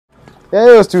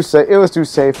Yeah, it was too safe. It was too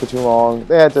safe for too long.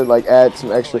 They had to like add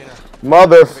some extra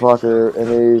motherfucker in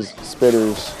these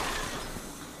spitters.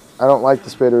 I don't like the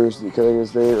spitters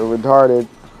because they are retarded.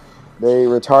 They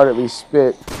retardedly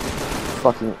spit.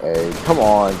 Fucking A. Come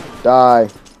on, die.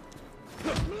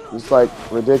 It's like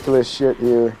ridiculous shit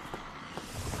here.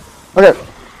 Okay.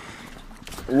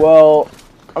 Well,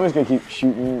 I'm just gonna keep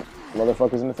shooting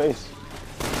motherfuckers in the face.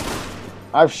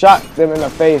 I've shot them in the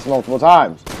face multiple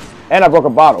times, and I broke a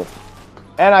bottle.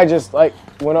 And I just, like,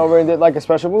 went over and did, like, a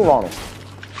special move on him.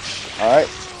 Alright,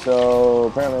 so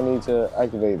apparently I need to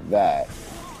activate that.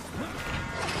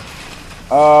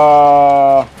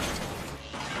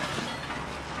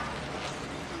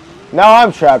 Now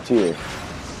I'm trapped here.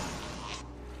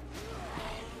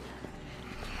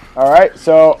 Alright,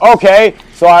 so, okay.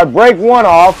 So I break one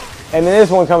off, and then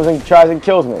this one comes and tries and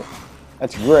kills me.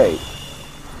 That's great.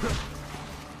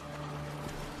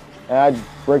 And I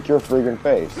break your freaking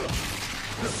face.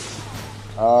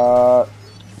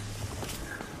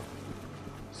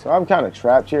 So I'm kind of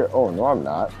trapped here. Oh, no, I'm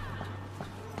not.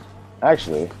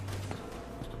 Actually.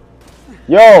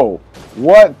 Yo!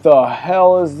 What the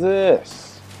hell is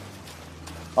this?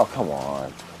 Oh, come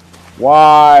on.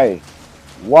 Why?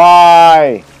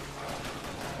 Why?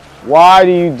 Why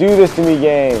do you do this to me,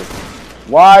 game?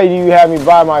 Why do you have me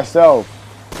by myself?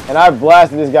 And I've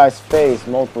blasted this guy's face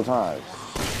multiple times.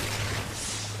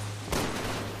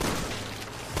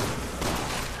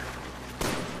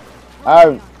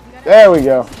 There we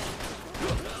go.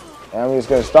 And I'm just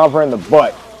gonna stomp her in the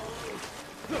butt.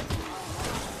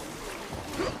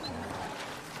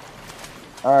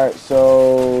 Alright,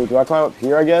 so do I climb up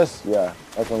here, I guess? Yeah,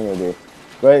 that's what I'm gonna do.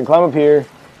 Go ahead and climb up here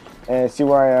and see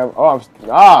where I am. Oh,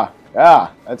 yeah,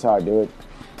 that's how I do it.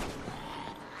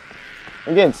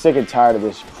 I'm getting sick and tired of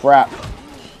this crap.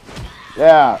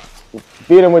 Yeah,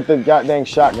 beat him with the goddamn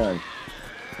shotgun.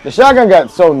 The shotgun got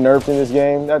so nerfed in this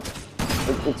game.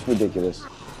 It's ridiculous.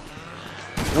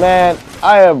 Man,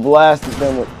 I have blasted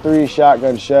them with 3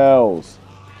 shotgun shells.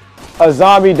 A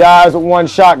zombie dies with 1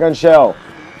 shotgun shell.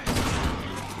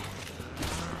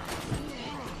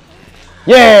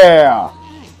 Yeah!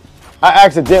 I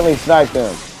accidentally sniped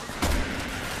them.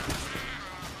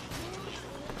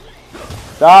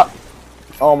 Stop.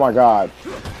 Oh my god.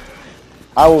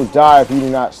 I will die if you do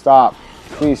not stop.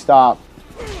 Please stop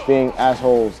being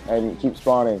assholes and keep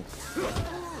spawning.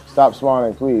 Stop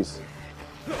spawning, please.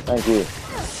 Thank you.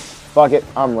 Fuck it,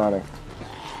 I'm running.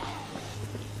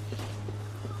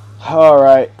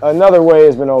 Alright, another way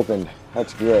has been opened.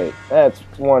 That's great. That's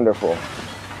wonderful.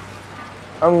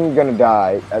 I'm gonna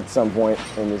die at some point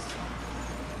in this.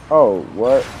 Oh,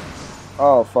 what?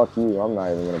 Oh, fuck you. I'm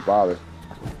not even gonna bother.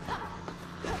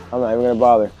 I'm not even gonna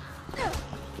bother.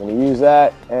 I'm gonna use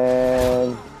that,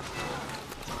 and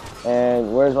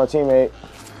where's my teammate?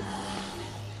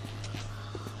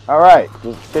 Alright,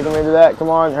 just kick him into that. Come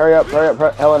on, hurry up, hurry up.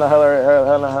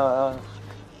 Helena.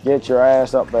 Get your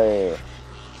ass up there.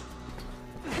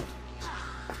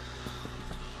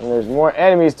 And there's more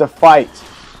enemies to fight.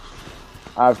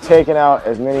 I've taken out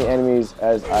as many enemies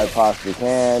as I possibly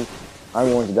can.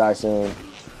 I'm going to die soon.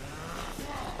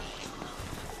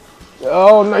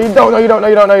 Oh, no, you don't. No, you don't. No,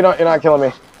 you don't. No, you don't. You're not killing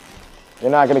me. You're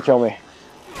not going to kill me.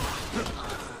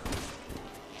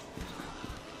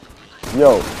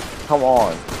 Yo, come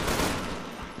on.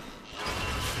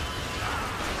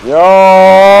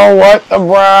 Yo, what the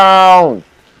brown?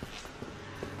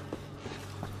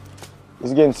 This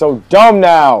is getting so dumb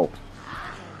now.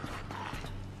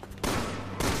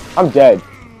 I'm dead.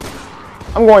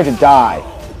 I'm going to die.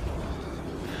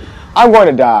 I'm going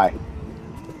to die.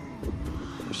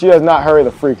 If she does not hurry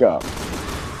the freak up.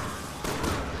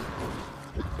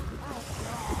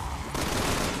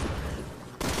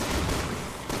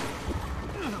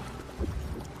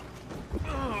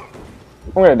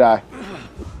 I'm going to die.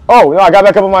 Oh, no, I got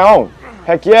back up on my own.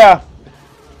 Heck yeah.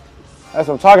 That's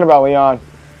what I'm talking about, Leon.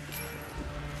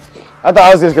 I thought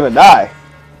I was just going to die.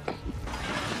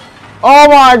 Oh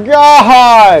my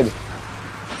god!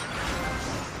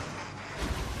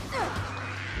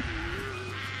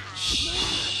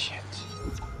 Shit.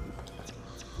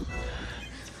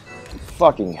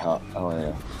 Fucking hell. Oh,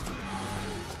 yeah.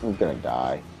 I'm gonna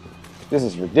die. This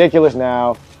is ridiculous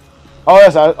now. Oh,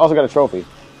 yes, I also got a trophy.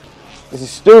 This is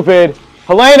stupid.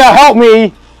 Helena, help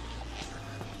me!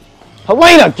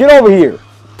 Helena, get over here!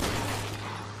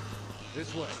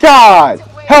 God,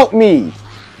 help me!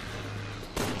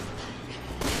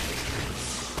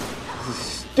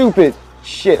 Stupid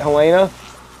shit, Helena.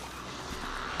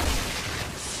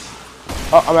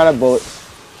 Oh, I'm out of bullets.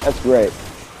 That's great.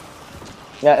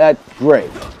 Yeah, that's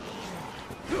great.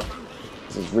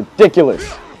 This is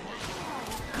ridiculous.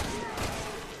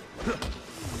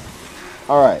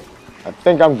 Alright. I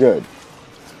think I'm good.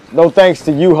 No thanks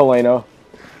to you, Helena.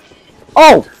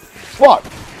 Oh! Fuck!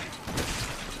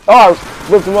 Oh, I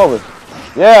flipped him over.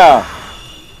 Yeah!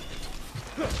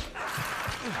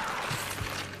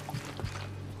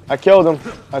 I killed him,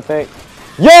 I think.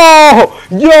 Yo!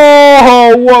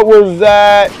 Yo! What was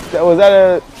that? Was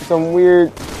that some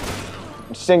weird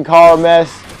Sin Cara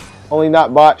mess? Only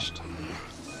not botched.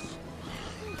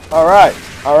 Alright.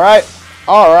 Alright.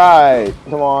 Alright.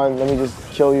 Come on. Let me just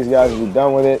kill these guys and be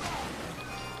done with it.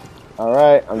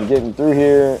 Alright. I'm getting through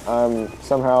here. I'm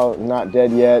somehow not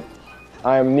dead yet.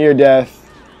 I am near death.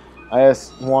 I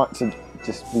just want to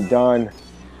just be done.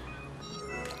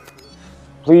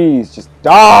 Please, just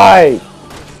die!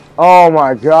 Oh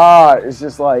my god, it's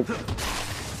just like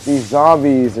these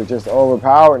zombies are just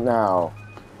overpowered now.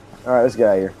 Alright, let's get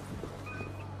out of here.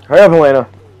 Hurry up, Helena.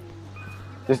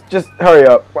 Just hurry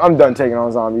up. I'm done taking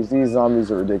on zombies. These zombies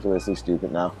are ridiculously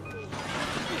stupid now.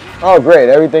 Oh great,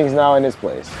 everything's now in its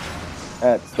place.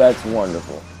 That's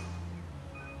wonderful.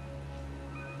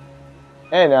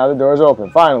 And now the door's open.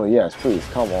 Finally, yes, please,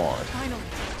 come on. Finally,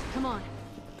 come on.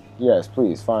 Yes,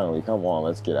 please, finally, come on,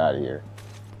 let's get out of here.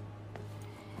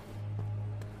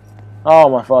 Oh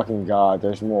my fucking god,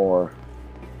 there's more.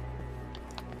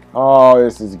 Oh,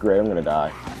 this is great, I'm gonna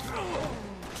die.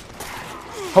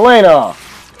 Helena!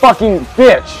 Fucking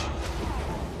bitch!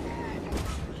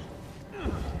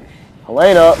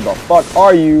 Helena, the fuck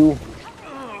are you?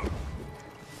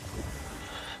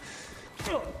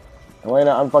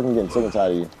 Helena, I'm fucking getting sick and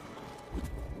tired of you.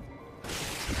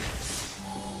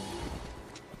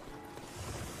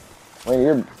 Helena,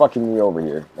 you're fucking me over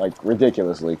here. Like,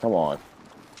 ridiculously. Come on.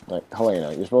 Like,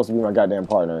 Helena, you're supposed to be my goddamn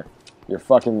partner. You're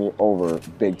fucking me over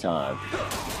big time.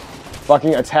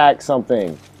 Fucking attack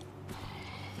something.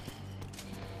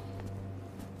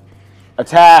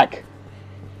 Attack!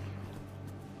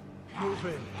 You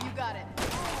got it.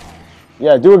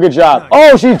 Yeah, do a good job.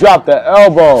 Oh, she dropped the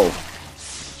elbow.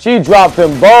 She dropped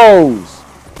them bows.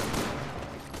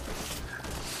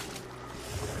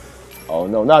 Oh,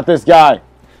 no, not this guy.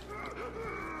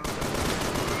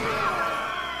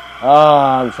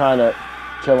 Ah, I'm trying to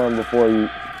kill him before you.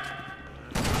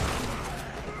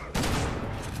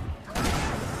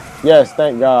 Yes,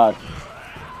 thank God.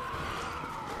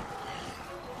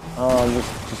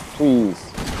 Just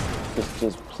please.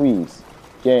 Just please.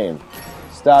 Game.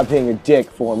 Stop being a dick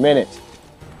for a minute.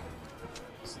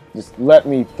 Just let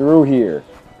me through here.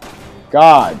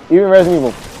 God, even Resident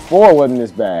Evil 4 wasn't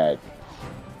this bad.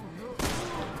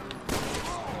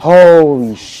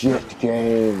 Holy shit,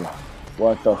 game.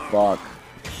 What the fuck?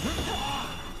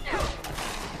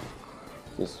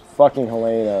 Just fucking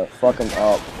Helena. Fuck him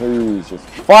up, please. Just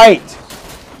fight!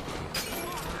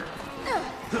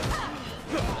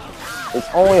 It's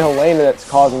only Helena that's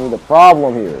causing me the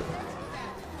problem here.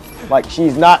 Like,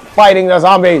 she's not fighting the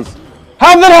zombies.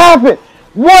 How did that happen?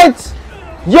 What?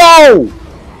 Yo!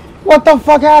 What the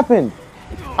fuck happened?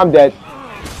 I'm dead.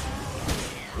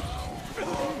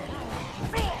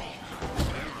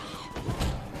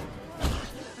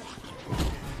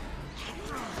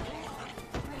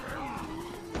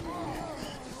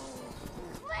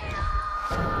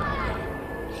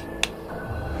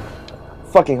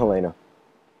 Fucking Helena.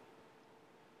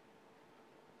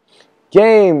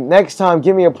 Game, next time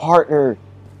give me a partner.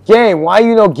 Game, why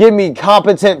you don't give me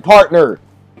competent partner?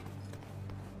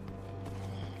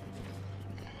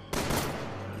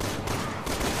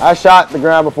 I shot the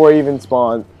ground before it even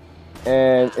spawned,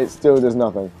 and it still does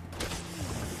nothing.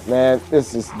 Man,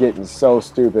 this is getting so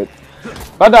stupid.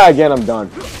 If I die again, I'm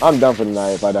done. I'm done for the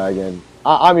night if I die again.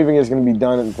 I'm even just going to be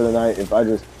done for the night if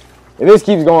this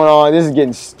keeps going on. This is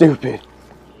getting stupid.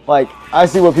 Like, I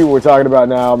see what people were talking about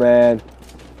now, man.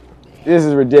 This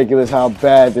is ridiculous how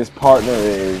bad this partner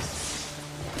is.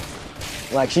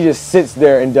 Like, she just sits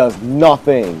there and does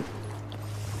nothing.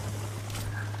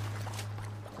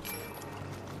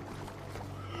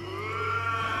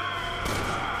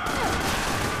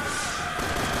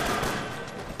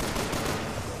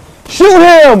 Shoot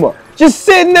him! Just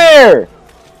sitting there!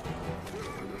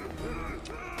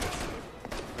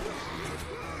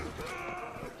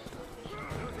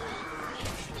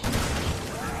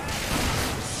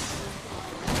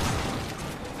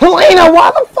 Helena,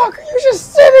 why the fuck are you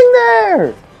just sitting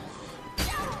there?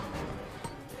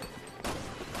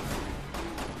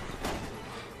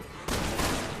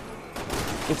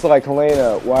 It's like,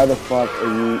 Helena, why the fuck are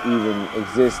you even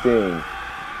existing?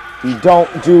 You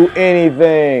don't do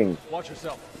anything. Watch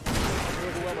yourself.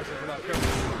 We're not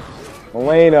careful.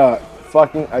 Helena,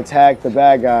 fucking attack the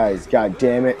bad guys. God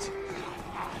damn it.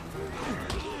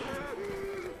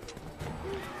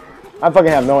 I fucking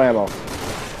have no ammo.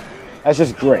 That's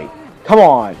just great. Come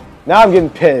on. Now I'm getting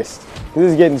pissed.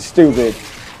 This is getting stupid.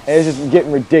 And it's just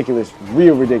getting ridiculous.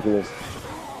 Real ridiculous.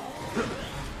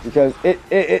 Because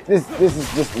this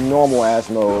is just normal ass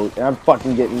mode. And I'm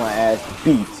fucking getting my ass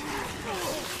beat.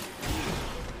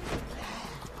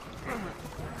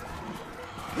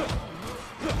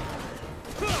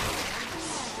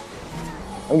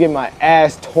 I'm getting my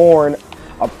ass torn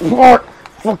apart.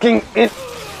 Fucking it's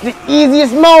the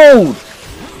easiest mode.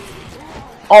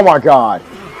 Oh my god.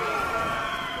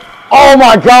 Oh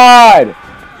my god.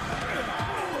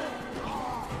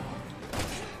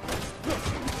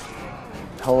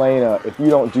 Helena, if you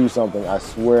don't do something, I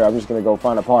swear I'm just gonna go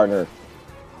find a partner.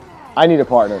 I need a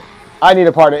partner. I need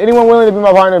a partner. Anyone willing to be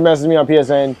my partner, message me on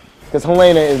PSN, because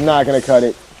Helena is not gonna cut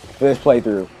it for this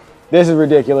playthrough. This is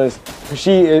ridiculous.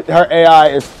 Her AI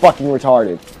is fucking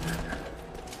retarded.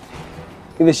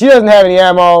 Either she doesn't have any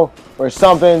ammo or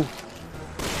something,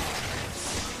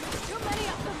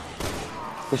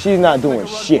 but she's not doing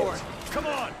shit. Come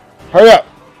on. Hurry up.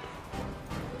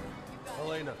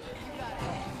 Helena.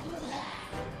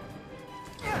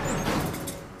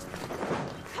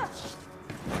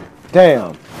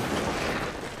 Damn.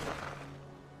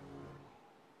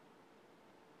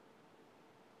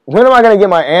 When am I going to get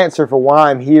my answer for why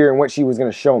I'm here and what she was going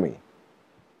to show me?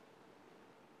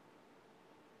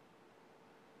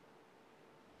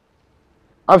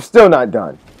 I'm still not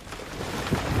done.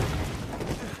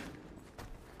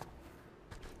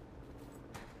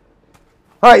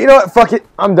 Alright, you know what? Fuck it.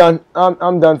 I'm done.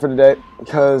 I'm done for today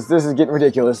because this is getting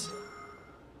ridiculous.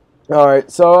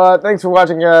 Alright, so thanks for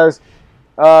watching, guys.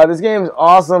 This game is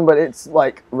awesome, but it's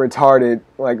like retarded,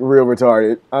 like real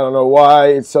retarded. I don't know why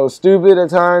it's so stupid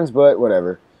at times, but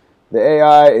whatever. The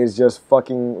AI is just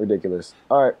fucking ridiculous.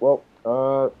 Alright, well,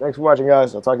 thanks for watching,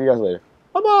 guys. I'll talk to you guys later.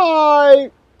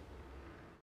 Bye-bye!